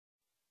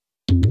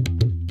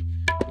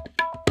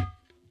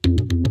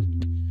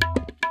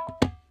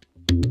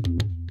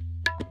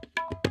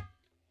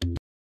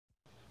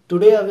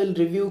Today I will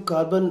review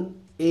Karbonn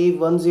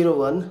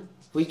A101,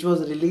 which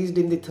was released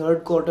in the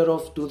third quarter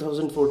of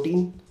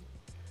 2014.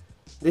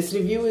 This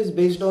review is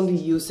based on the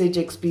usage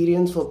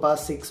experience for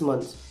past 6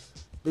 months.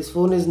 This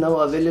phone is now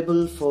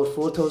available for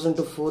 4,000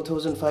 to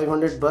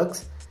 4,500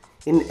 bucks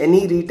in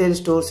any retail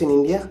stores in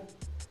India.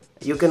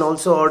 You can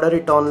also order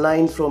it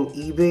online from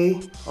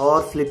eBay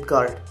or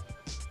Flipkart.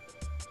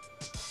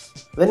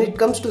 When it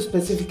comes to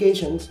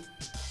specifications,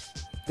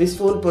 this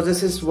phone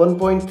possesses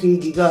 1.3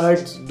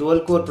 GHz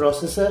dual-core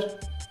processor,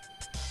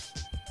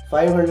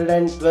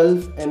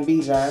 512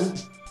 MB RAM,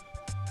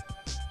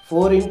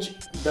 4-inch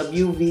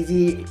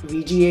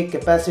WVGA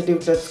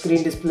capacitive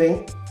touchscreen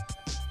display,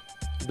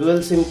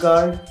 dual SIM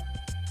card,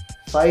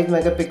 5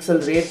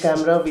 megapixel rear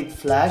camera with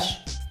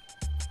flash,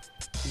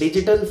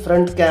 digital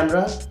front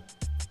camera,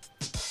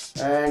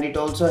 and it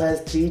also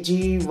has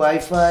 3G,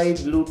 Wi-Fi,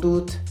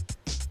 Bluetooth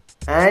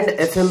and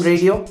FM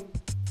radio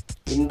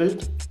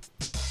inbuilt,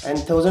 and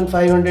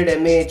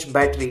 1500 mAh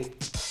battery.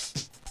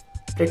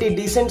 Pretty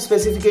decent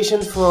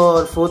specifications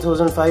for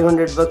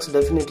 4,500 bucks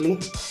definitely.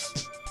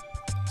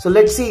 So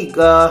let's see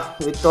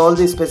with all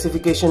these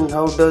specifications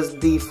how does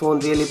the phone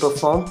really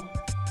perform.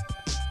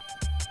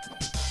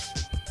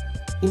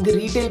 In the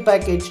retail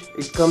package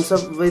it comes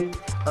up with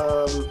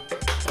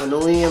an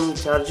OEM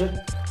charger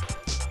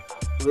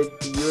with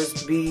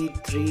USB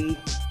 3,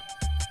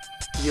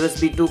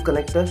 USB 2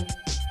 connector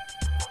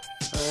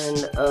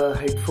and a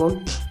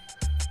headphone.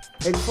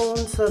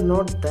 Headphones are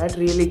not that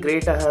really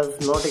great. I have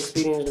not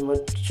experienced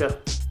much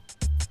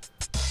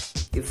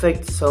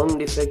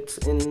sound effects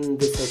in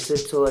this headset,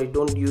 so I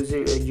don't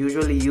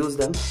usually use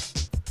them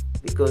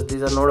because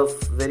these are not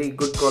of very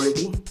good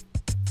quality.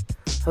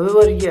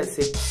 However, yes,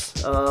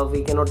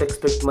 we cannot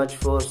expect much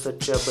for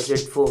such a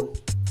budget phone.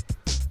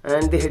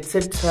 And the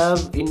headsets have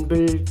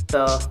inbuilt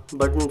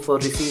button for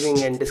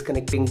receiving and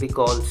disconnecting the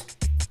calls.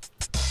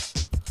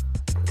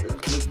 I'll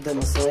keep them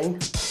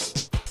aside.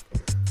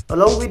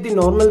 Along with the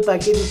normal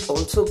package, it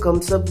also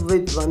comes up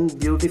with one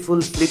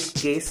beautiful flip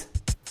case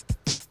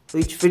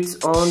which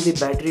fits on the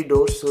battery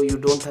door, so you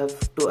don't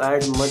have to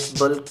add much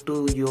bulk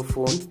to your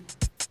phone.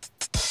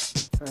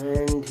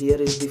 And here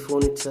is the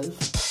phone itself.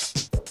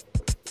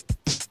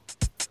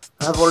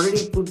 I have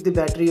already put the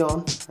battery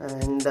on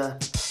and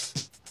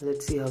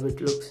let's see how it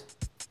looks.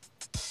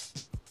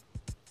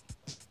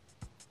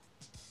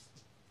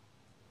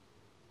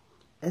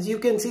 As you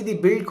can see, the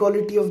build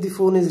quality of the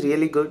phone is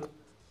really good.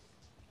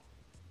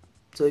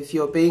 So if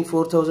you are paying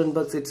 4,000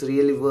 bucks, it's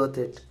really worth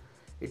it.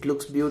 It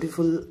looks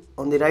beautiful.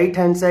 On the right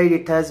hand side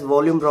it has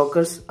volume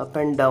rockers up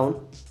and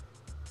down,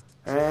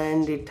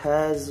 and it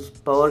has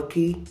power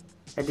key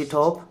at the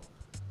top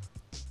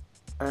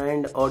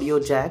and audio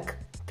jack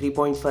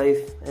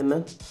 3.5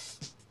 mm.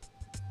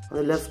 On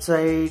the left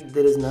side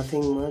there is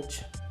nothing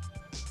much,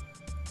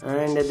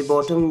 and at the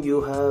bottom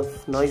you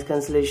have noise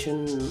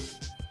cancellation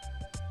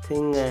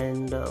thing,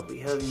 and we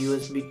have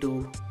USB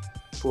 2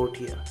 port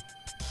here.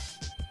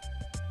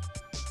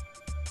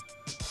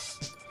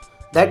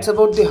 That's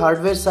about the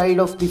hardware side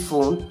of the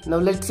phone. Now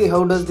let's see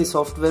how does the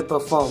software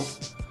perform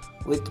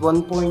with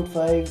 1.5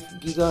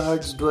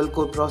 GHz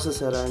dual-core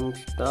processor, and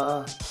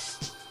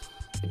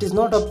it is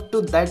not up to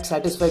that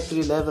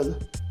satisfactory level,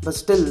 but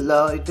still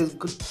it is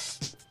good.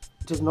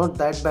 It is not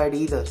that bad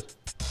either.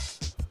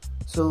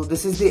 So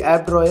this is the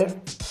app drawer.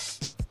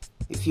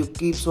 If you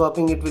keep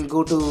swapping, it will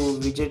go to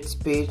widgets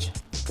page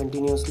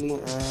continuously,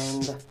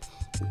 and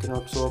you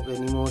cannot swap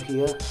anymore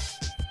here.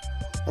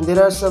 And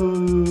there are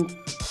some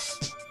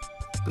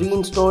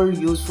pre-installed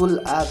useful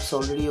apps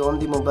already on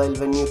the mobile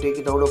when you take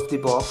it out of the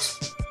box.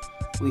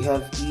 We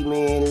have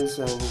emails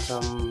and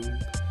some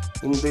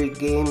inbuilt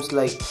games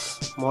like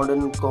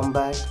Modern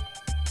Combat.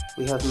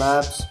 We have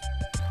Maps,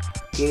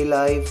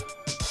 K-Live,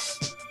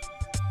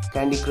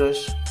 Candy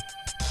Crush,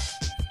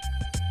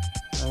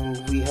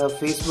 and we have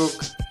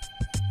Facebook.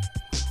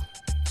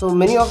 So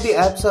many of the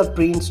apps are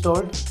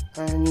pre-installed,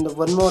 and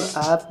one more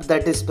app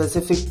that is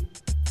specific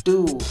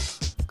to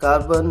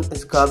Karbonn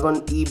is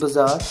Karbonn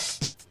eBazaar.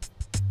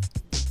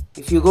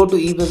 If you go to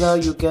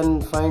eBazaar, you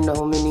can find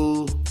how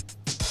many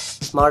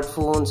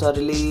smartphones are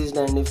released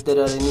and if there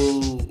are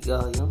any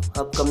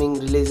upcoming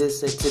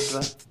releases,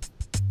 etc.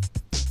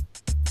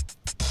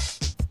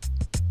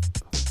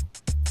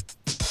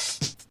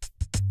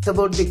 It's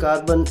about the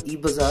Karbonn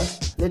eBazaar.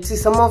 Let's see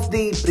some of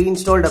the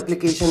pre-installed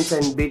applications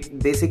and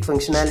basic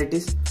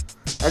functionalities.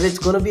 As it's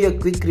going to be a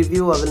quick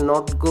review, I will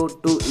not go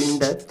too in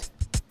depth.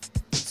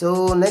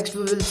 So next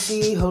we will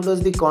see how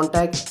does the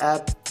Contacts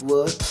app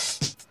work.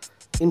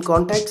 In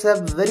Contacts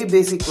app, very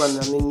basic one.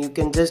 I mean, you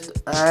can just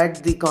add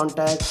the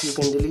contacts, you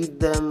can delete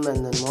them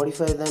and then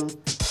modify them,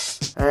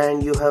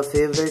 and you have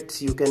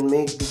favorites, you can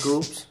make the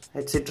groups,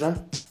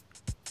 etc.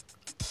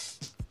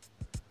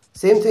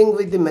 Same thing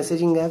with the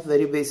messaging app,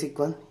 very basic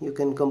one. You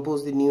can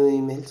compose the new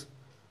emails.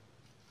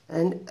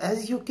 And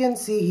as you can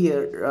see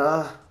here,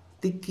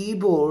 the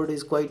keyboard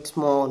is quite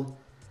small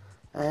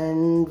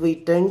and we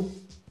tend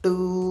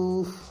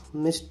to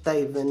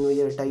mistype when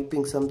we are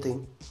typing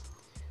something.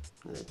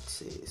 Let's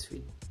say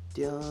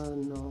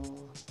Svityano.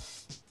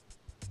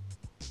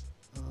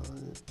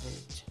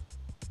 edge.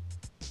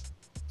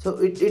 So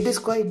it is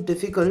quite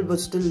difficult but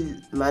still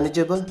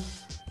manageable.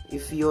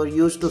 If you're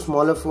used to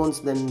smaller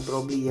phones, then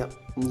probably yeah,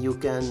 you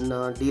can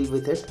deal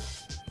with it.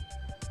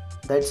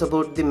 That's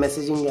about the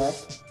messaging app.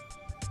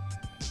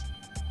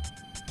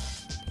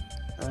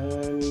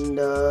 And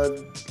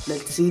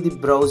let's see the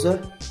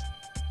browser.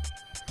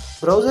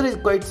 Browser is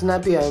quite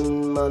snappy.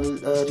 I'm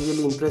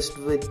really impressed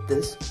with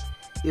this.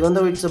 Even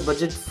though it's a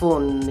budget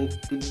phone,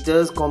 it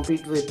does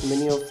compete with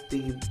many of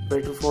the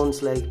better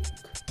phones like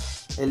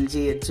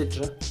LG,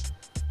 etc.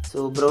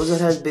 So browser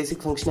has basic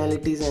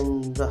functionalities,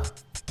 and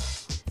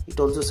it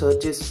also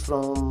searches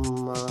from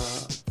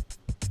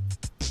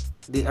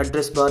the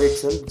address bar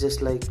itself,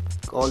 just like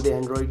all the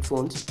Android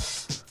phones.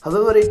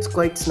 However, it's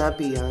quite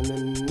snappy. I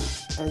mean,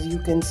 as you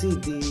can see,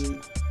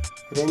 the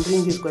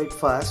rendering is quite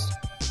fast,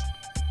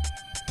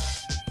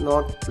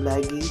 not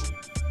laggy.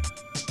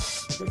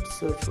 Let's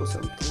search for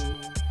something.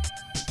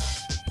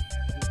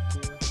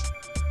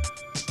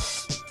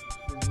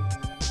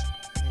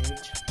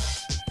 Edge.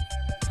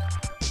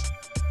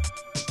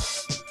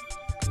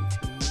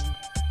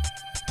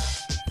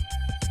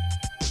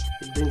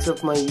 It brings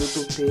up my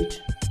YouTube page.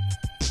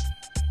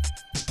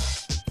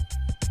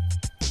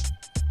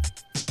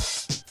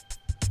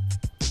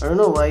 I don't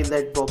know why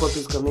that pop-up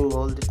is coming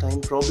all the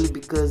time. Probably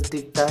because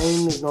the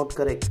time is not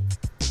correct.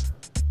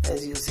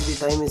 As you see,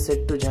 the time is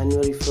set to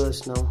January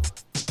 1st now,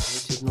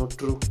 which is not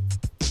true.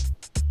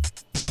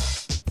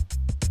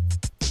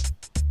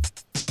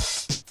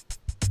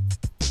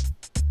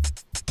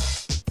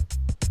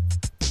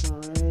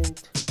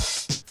 Alright.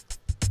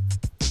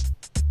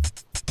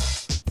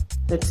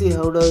 Let's see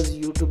how does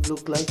YouTube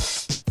look like.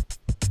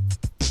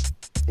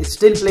 It's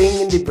still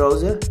playing in the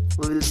browser.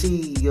 We will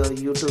see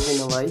YouTube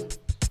in a while.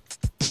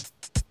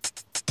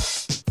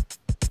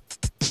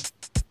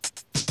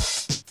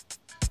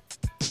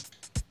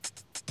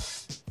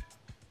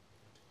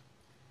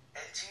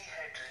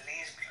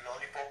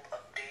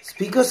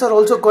 Speakers are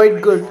also quite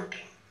good,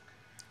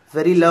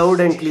 very loud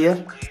and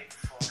clear.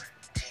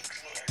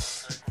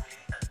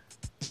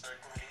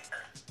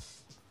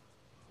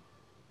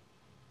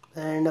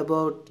 And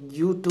about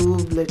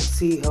YouTube, let's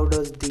see how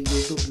does the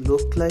YouTube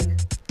look like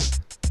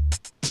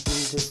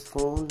in this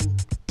phone.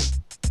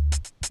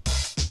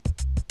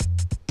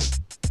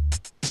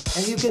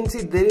 As you can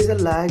see, there is a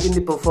lag in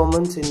the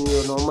performance in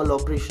your normal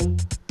operation.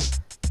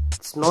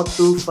 It's not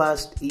too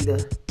fast either.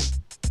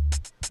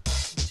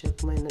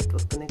 Check my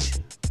network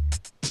connection.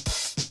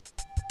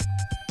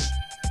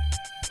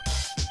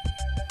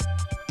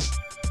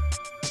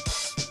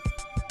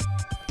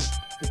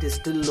 It is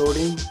still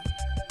loading.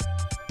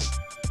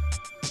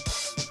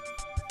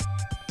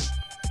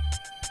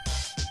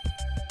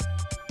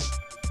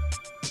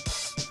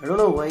 I don't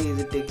know why is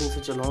it taking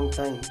such a long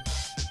time.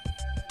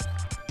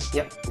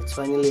 Yeah, it's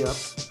finally up.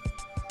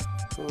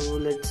 So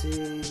let's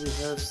see, we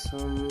have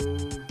some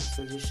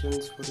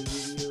suggestions for the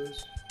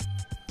videos.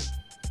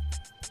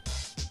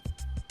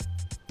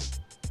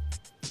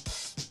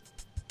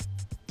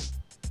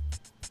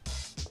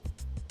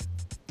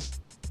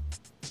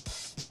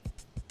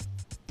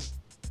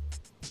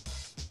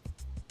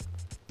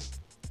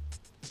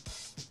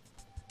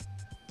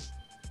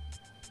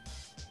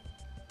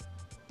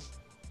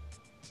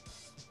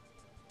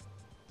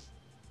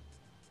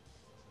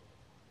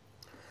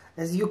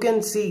 As you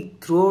can see,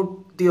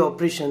 throughout the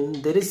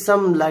operation there is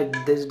some lag.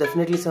 There is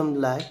definitely some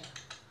lag.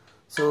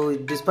 So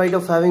despite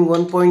of having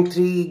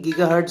 1.3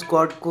 GHz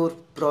quad core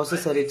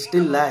processor, it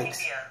still lags.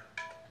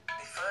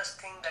 The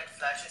first thing that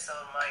flashes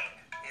our mind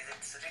is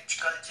its rich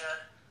culture,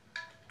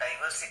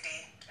 diversity,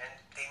 and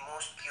the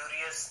most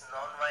curious,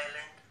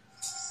 non-violent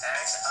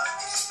and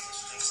artistic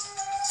history.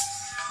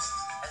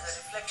 As a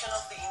reflection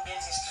of the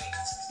Indian history,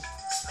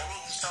 many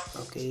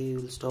historical... Okay,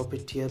 we'll stop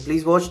it here.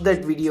 Please watch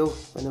that video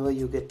whenever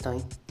you get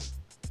time.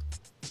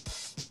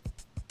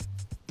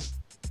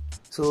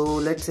 So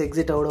let's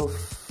exit out of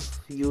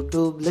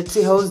YouTube. Let's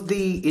see how's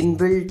the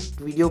inbuilt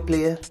video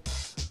player.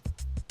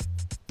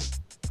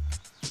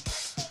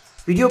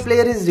 Video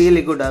player is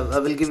really good. I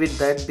will give it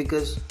that,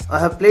 because I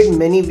have played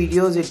many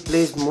videos. It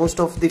plays most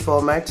of the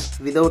formats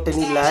without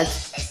any lag,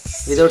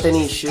 without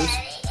any issues.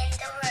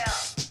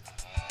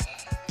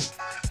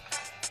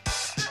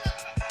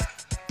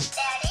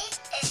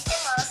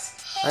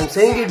 I'm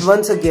saying it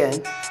once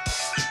again,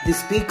 the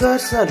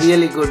speakers are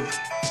really good.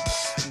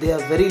 They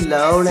are very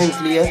loud and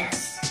clear.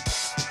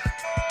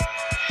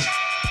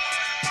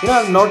 You know,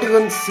 I've not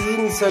even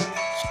seen such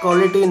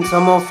quality in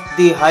some of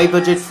the high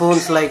budget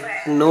phones like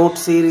Note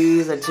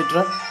series,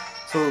 etc.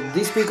 So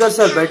these speakers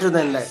are better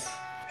than that.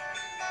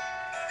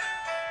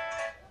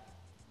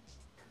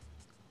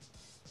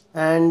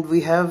 And we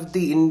have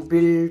the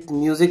inbuilt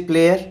music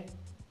player.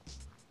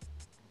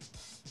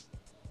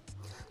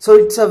 So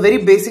it's a very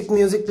basic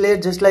music player,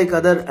 just like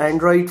other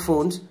Android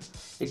phones.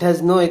 It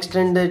has no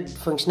extended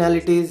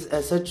functionalities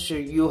as such.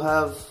 You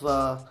have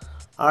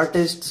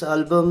artists,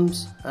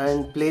 albums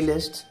and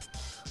playlists.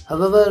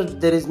 However,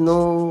 there is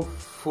no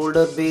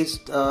folder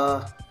based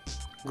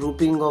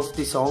grouping of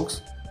the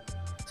songs.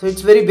 So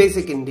it's very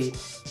basic indeed.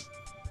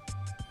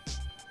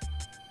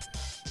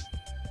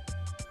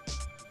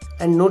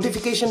 And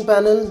notification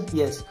panel,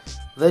 yes,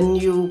 when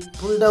you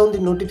pull down the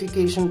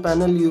notification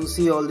panel, you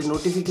see all the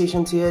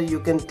notifications here. You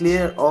can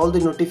clear all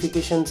the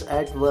notifications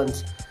at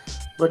once.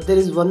 But there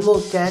is one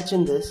more catch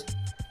in this.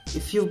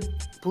 If you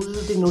pull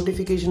the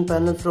notification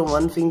panel from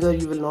one finger,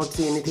 you will not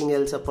see anything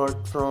else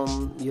apart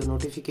from your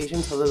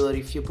notifications. However,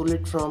 if you pull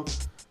it from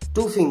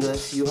two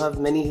fingers, you have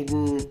many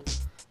hidden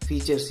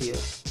features here.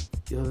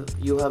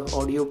 You have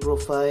audio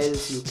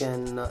profiles. You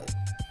can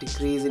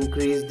increase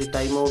the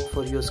timeout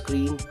for your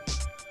screen,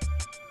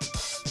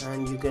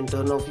 and you can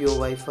turn off your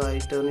Wi-Fi,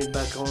 turn it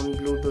back on,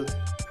 Bluetooth.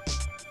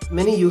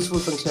 Many useful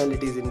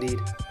functionalities indeed.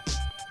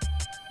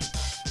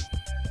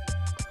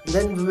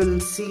 Then we will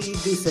see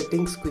the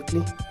settings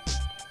quickly.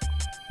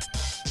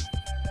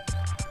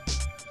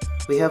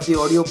 We have the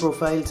audio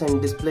profiles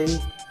and display.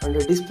 Under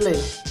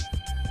display,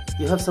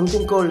 you have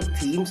something called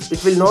themes.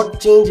 It will not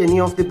change any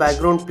of the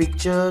background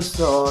pictures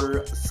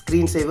or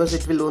screensavers.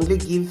 It will only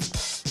give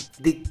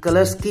the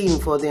color scheme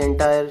for the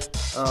entire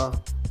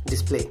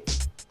display.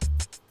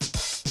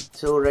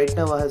 So right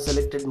now I have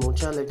selected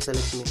Mocha. Let's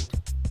select Mint.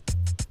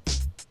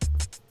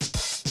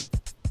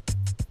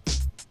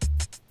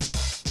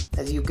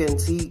 As you can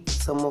see,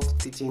 some of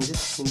the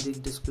changes in the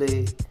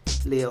display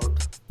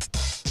layout.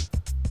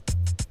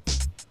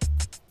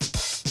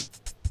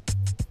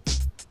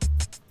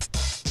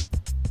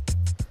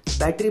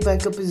 Battery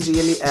backup is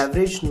really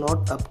average,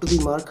 not up to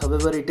the mark.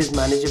 However, it is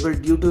manageable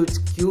due to its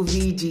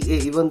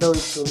WVGA. Even though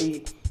it's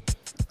only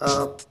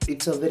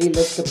it's a very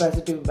less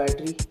capacitive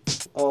battery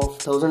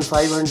of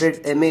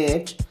 1500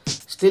 mAh,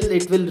 still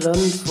it will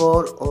run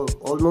for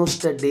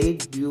almost a day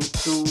due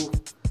to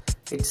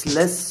its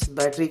less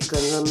battery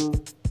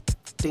consuming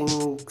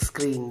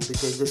screen,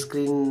 because the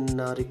screen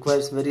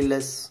requires very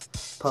less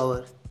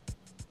power.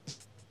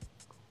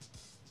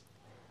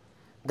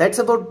 That's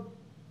about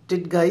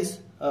it, guys.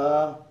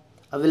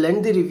 I will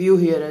end the review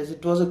here, as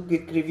it was a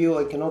quick review.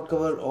 I cannot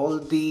cover all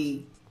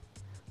the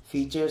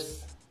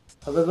features.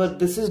 However,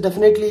 this is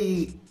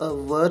definitely a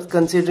worth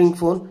considering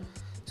phone.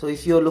 So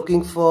if you're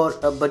looking for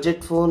a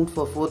budget phone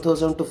for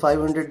 4,000 to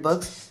 500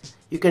 bucks,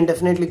 you can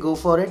definitely go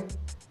for it.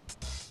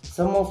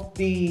 Some of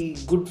the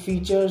good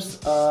features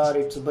are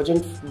it's a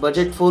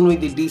budget phone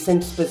with the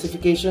decent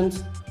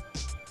specifications.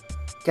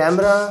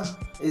 Camera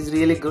is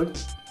really good.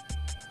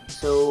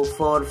 So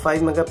for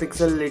 5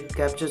 megapixel, it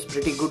captures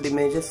pretty good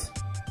images.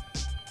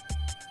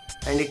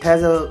 And it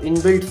has a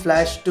inbuilt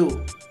flash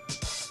too.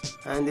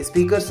 And the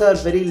speakers are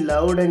very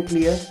loud and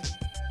clear.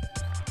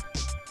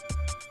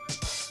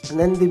 And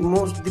then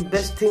the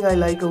best thing I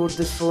like about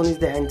this phone is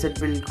the handset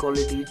build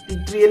quality.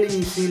 It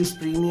really feels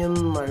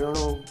premium. I don't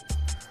know,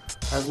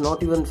 I've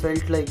not even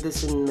felt like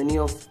this in many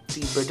of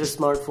the better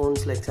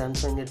smartphones like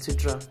Samsung,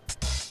 etc.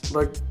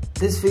 But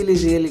this feel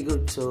is really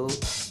good. So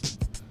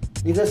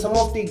these are some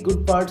of the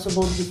good parts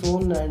about the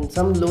phone, and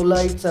some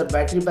lowlights are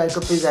battery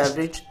backup is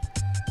average.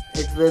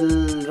 It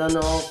will run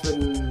off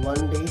in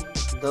one day.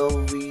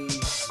 Though we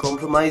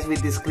compromise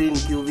with the screen,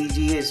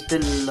 WVGA,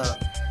 still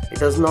it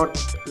does not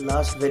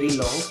last very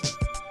long.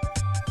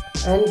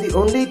 And the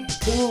only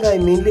thing I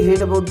mainly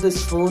hate about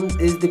this phone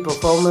is the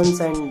performance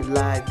and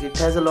lag. It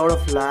has a lot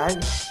of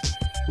lag,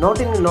 not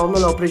in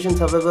normal operations.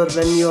 However,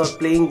 when you are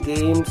playing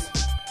games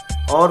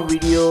or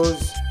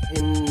videos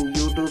in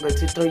YouTube,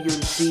 etc., you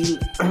will feel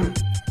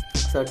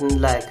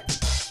certain lag.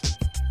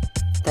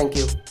 Thank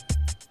you.